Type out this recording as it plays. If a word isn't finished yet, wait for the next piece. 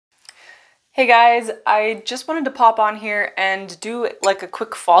Hey guys, I just wanted to pop on here and do like a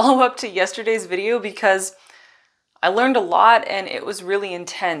quick follow-up to yesterday's video because I learned a lot and it was really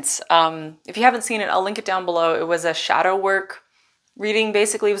intense. If you haven't seen it, I'll link it down below. It was a shadow work reading.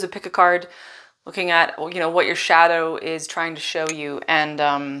 Basically, it was a pick a card looking at, what your shadow is trying to show you. And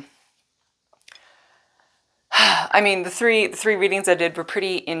I mean, the three readings I did were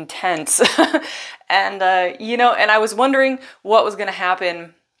pretty intense. And and I was wondering what was going to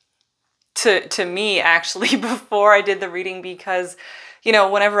happen to me actually before I did the reading, because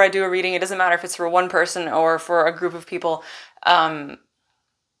whenever I do a reading, it doesn't matter if it's for one person or for a group of people. I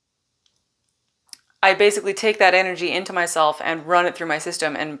basically take that energy into myself and run it through my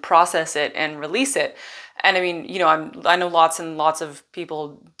system and process it and release it. And I mean, I know lots and lots of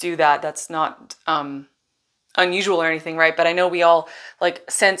people do that. That's not unusual or anything, right? But I know we all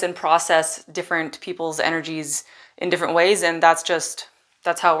like sense and process different people's energies in different ways, and that's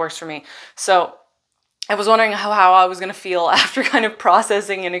how it works for me. So I was wondering how I was going to feel after kind of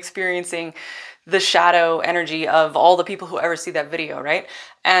processing and experiencing the shadow energy of all the people who ever see that video, right?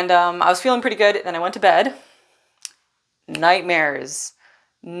 And I was feeling pretty good. Then I went to bed. Nightmares,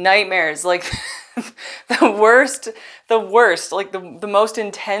 like the worst, like the most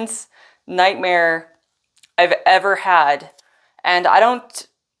intense nightmare I've ever had. And I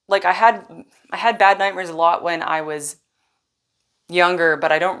had bad nightmares a lot when I was younger,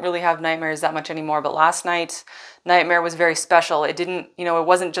 but I don't really have nightmares that much anymore. But last night's nightmare was very special. It didn't, it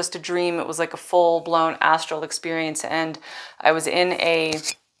wasn't just a dream. It was like a full-blown astral experience. And I was in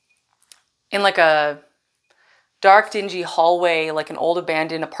like a dark, dingy hallway, like an old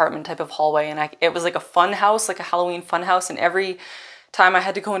abandoned apartment type of hallway. And it was like a fun house, like a Halloween fun house. And every time I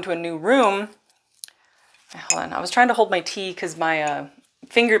had to go into a new room, hold on, I was trying to hold my tea because my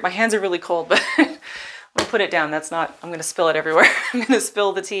hands are really cold, but I'll put it down. I'm going to spill it everywhere. I'm going to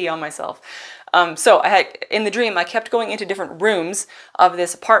spill the tea on myself. So in the dream, I kept going into different rooms of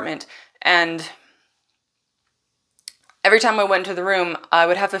this apartment, and every time I went into the room, I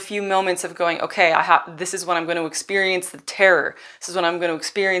would have a few moments of going, okay, this is when I'm going to experience the terror. This is when I'm going to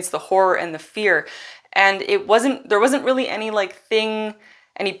experience the horror and the fear. And there wasn't really any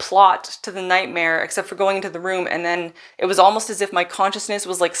plot to the nightmare except for going into the room, and then it was almost as if my consciousness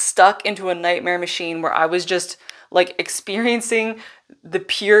was like stuck into a nightmare machine where I was just like experiencing the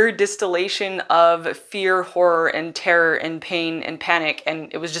pure distillation of fear, horror, and terror, and pain, and panic,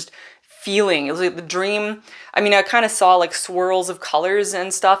 and it was just feeling. It was like the dream. I mean, I kind of saw like swirls of colors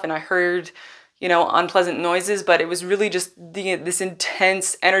and stuff, and I heard unpleasant noises, but it was really just this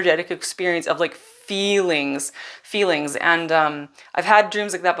intense energetic experience of like feelings. And I've had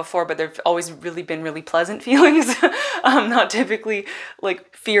dreams like that before, but they've always really been really pleasant feelings, not typically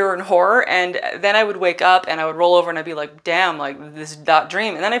like fear and horror. And then I would wake up and I would roll over and I'd be like, damn, like that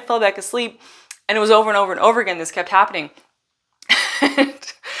dream. And then I fell back asleep, and it was over and over and over again. This kept happening.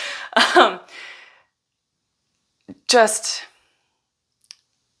 And, just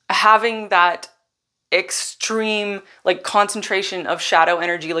having that extreme like concentration of shadow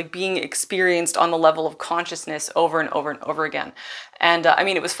energy like being experienced on the level of consciousness over and over and over again. And I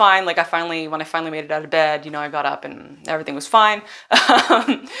mean, it was fine. Like when I finally made it out of bed, I got up and everything was fine.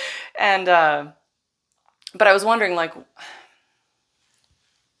 And but I was wondering like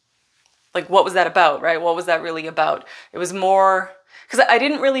what was that about, right? What was that really about? It was more because I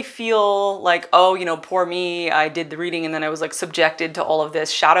didn't really feel like, oh, poor me, I did the reading and then I was like subjected to all of this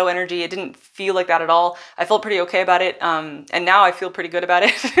shadow energy. It didn't feel like that at all. I felt pretty okay about it. And now I feel pretty good about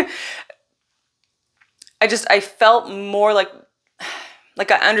it. I felt more like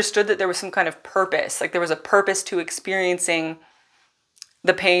I understood that there was some kind of purpose. Like there was a purpose to experiencing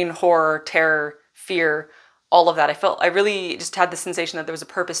the pain, horror, terror, fear, all of that. I really just had the sensation that there was a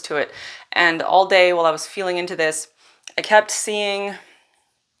purpose to it. And all day while I was feeling into this, I kept seeing,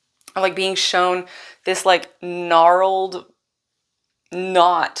 or like being shown this like gnarled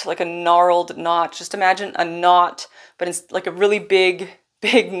knot, like a gnarled knot. Just imagine a knot, but it's like a really big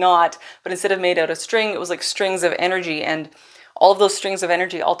knot, but instead of made out of string, it was like strings of energy. And all of those strings of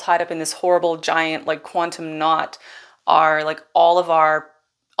energy all tied up in this horrible giant like quantum knot are like all of our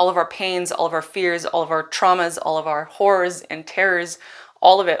pains, all of our fears, all of our traumas, all of our horrors and terrors,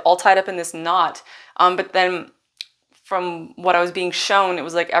 all of it, all tied up in this knot. But then from what I was being shown, it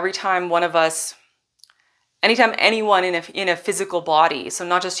was like every time one of us, anytime anyone in a physical body, so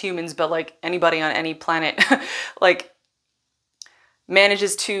not just humans, but like anybody on any planet, like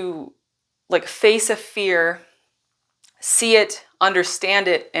manages to like face a fear, see it, understand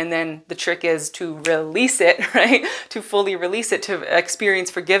it, and then the trick is to release it, right? To fully release it, to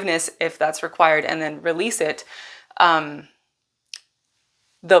experience forgiveness if that's required, and then release it.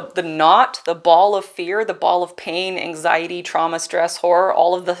 the knot, the ball of fear, the ball of pain, anxiety, trauma, stress, horror,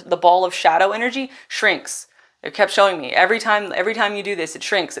 all of the ball of shadow energy shrinks. It kept showing me every time you do this, it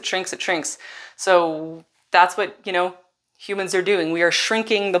shrinks, it shrinks, it shrinks. So that's what, you know, humans are doing. We are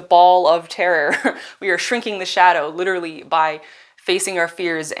shrinking the ball of terror. We are shrinking the shadow literally by facing our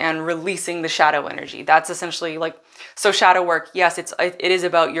fears and releasing the shadow energy. That's essentially like, so shadow work, yes, it is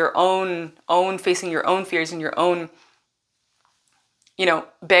about your own facing your own fears and your own, you know,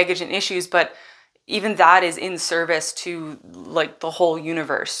 baggage and issues, but even that is in service to like the whole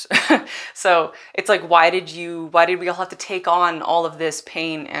universe. So it's like, why did we all have to take on all of this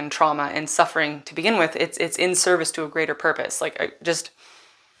pain and trauma and suffering to begin with? It's in service to a greater purpose. Like, it's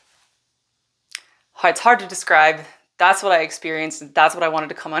hard to describe. That's what I experienced, and that's what I wanted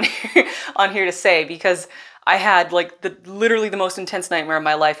to come on here to say, because I had like literally the most intense nightmare of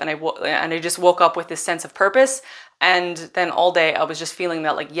my life, and I just woke up with this sense of purpose. And then all day I was just feeling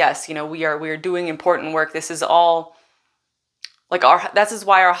that, like, yes, you know, we are doing important work. This is all like this is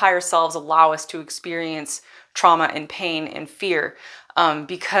why our higher selves allow us to experience trauma and pain and fear,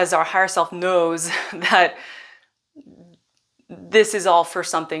 because our higher self knows that this is all for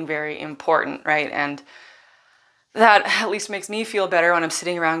something very important, right? And that at least makes me feel better when I'm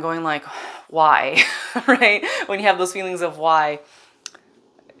sitting around going like, why, right? When you have those feelings of why,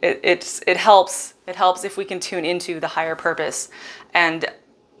 it helps if we can tune into the higher purpose. And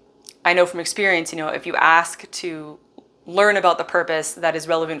I know from experience, you know, if you ask to learn about the purpose that is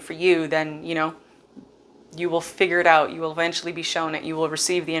relevant for you, then, you know, you will figure it out. You will eventually be shown it. You will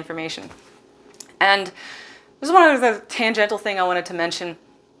receive the information. And there's one other tangential thing I wanted to mention,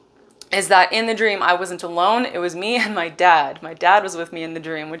 is that in the dream I wasn't alone. It was me and my dad. My dad was with me in the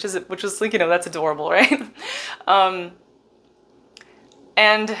dream, which was like, you know, that's adorable, right?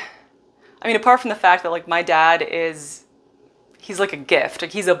 And I mean, apart from the fact that like my dad he's like a gift,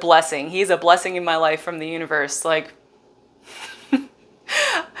 like he's a blessing. He's a blessing in my life from the universe. Like,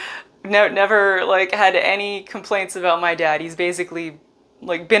 never like had any complaints about my dad. He's basically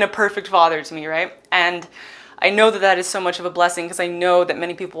like been a perfect father to me, right? And I know that that is so much of a blessing, because I know that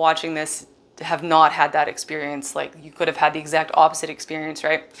many people watching this have not had that experience. Like, you could have had the exact opposite experience,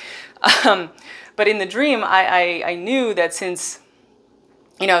 right? But in the dream, I knew that since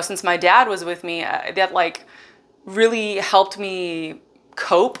my dad was with me, that like really helped me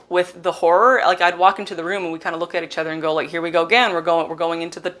cope with the horror. Like, I'd walk into the room and we kind of look at each other and go like, here we go again. We're going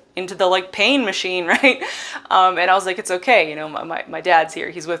into the like pain machine, right? And I was like, it's okay. You know, my dad's here.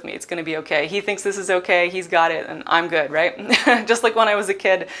 He's with me. It's going to be okay. He thinks this is okay. He's got it. And I'm good, right? Just like when I was a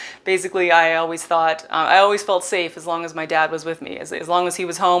kid, basically, I always thought, I always felt safe as long as my dad was with me. As long as he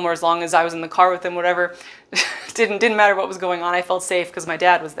was home, or as long as I was in the car with him, whatever, didn't matter what was going on. I felt safe because my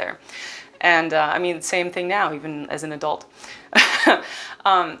dad was there. And I mean, same thing now, even as an adult.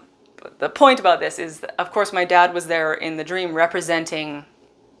 The point about this is that, of course, my dad was there in the dream representing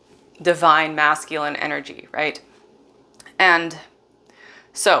divine masculine energy, right? And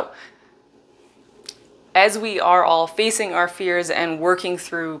so, as we are all facing our fears and working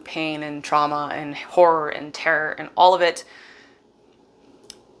through pain and trauma and horror and terror and all of it,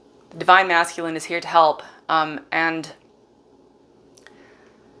 the divine masculine is here to help. And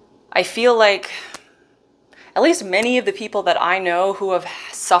I feel like at least many of the people that I know who have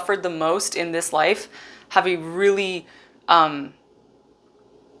suffered the most in this life have a really, like,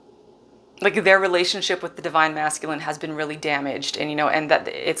 their relationship with the divine masculine has been really damaged. And, you know, and that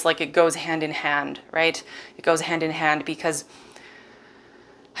it's like it goes hand in hand, right? It goes hand in hand because,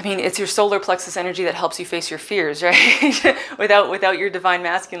 I mean, it's your solar plexus energy that helps you face your fears, right? without your divine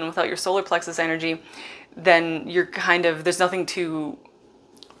masculine, without your solar plexus energy, then you're kind of, there's nothing to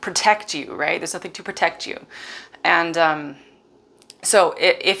protect you, right? There's nothing to protect you. And so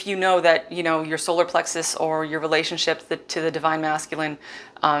if you know that, you know, your solar plexus or your relationship to the divine masculine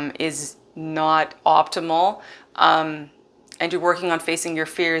is not optimal, and you're working on facing your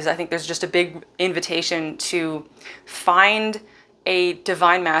fears, I think there's just a big invitation to find a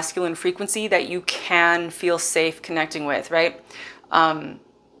divine masculine frequency that you can feel safe connecting with, right? You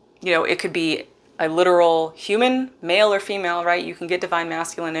know, it could be a literal human, male or female, right? You can get divine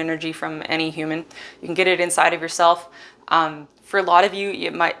masculine energy from any human. You can get it inside of yourself. For a lot of you,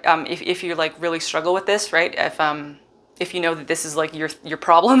 it might, if you like really struggle with this, right? If you know that this is like your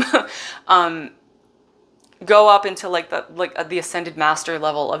problem, go up into like the ascended master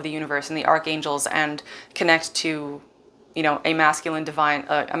level of the universe and the archangels and connect to, you know, a masculine divine,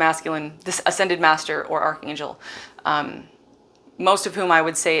 this ascended master or archangel. Most of whom I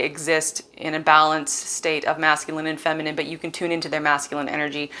would say exist in a balanced state of masculine and feminine, but you can tune into their masculine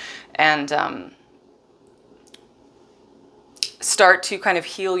energy and start to kind of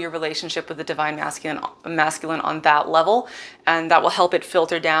heal your relationship with the divine masculine on that level, and that will help it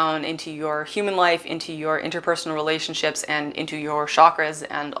filter down into your human life, into your interpersonal relationships, and into your chakras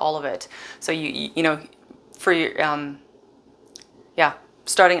and all of it. So you know, for your yeah,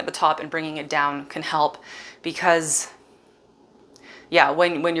 starting at the top and bringing it down can help, because yeah,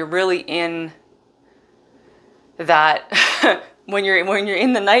 when you're really in that when you're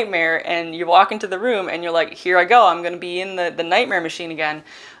in the nightmare and you walk into the room and you're like, here I go, I'm going to be in the nightmare machine again.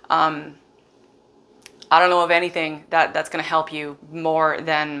 I don't know of anything that's going to help you more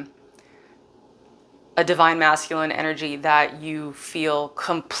than a divine masculine energy that you feel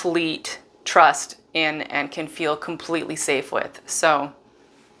complete trust in and can feel completely safe with. So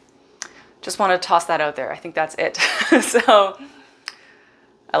just want to toss that out there. I think that's it. So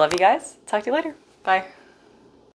I love you guys. Talk to you later. Bye.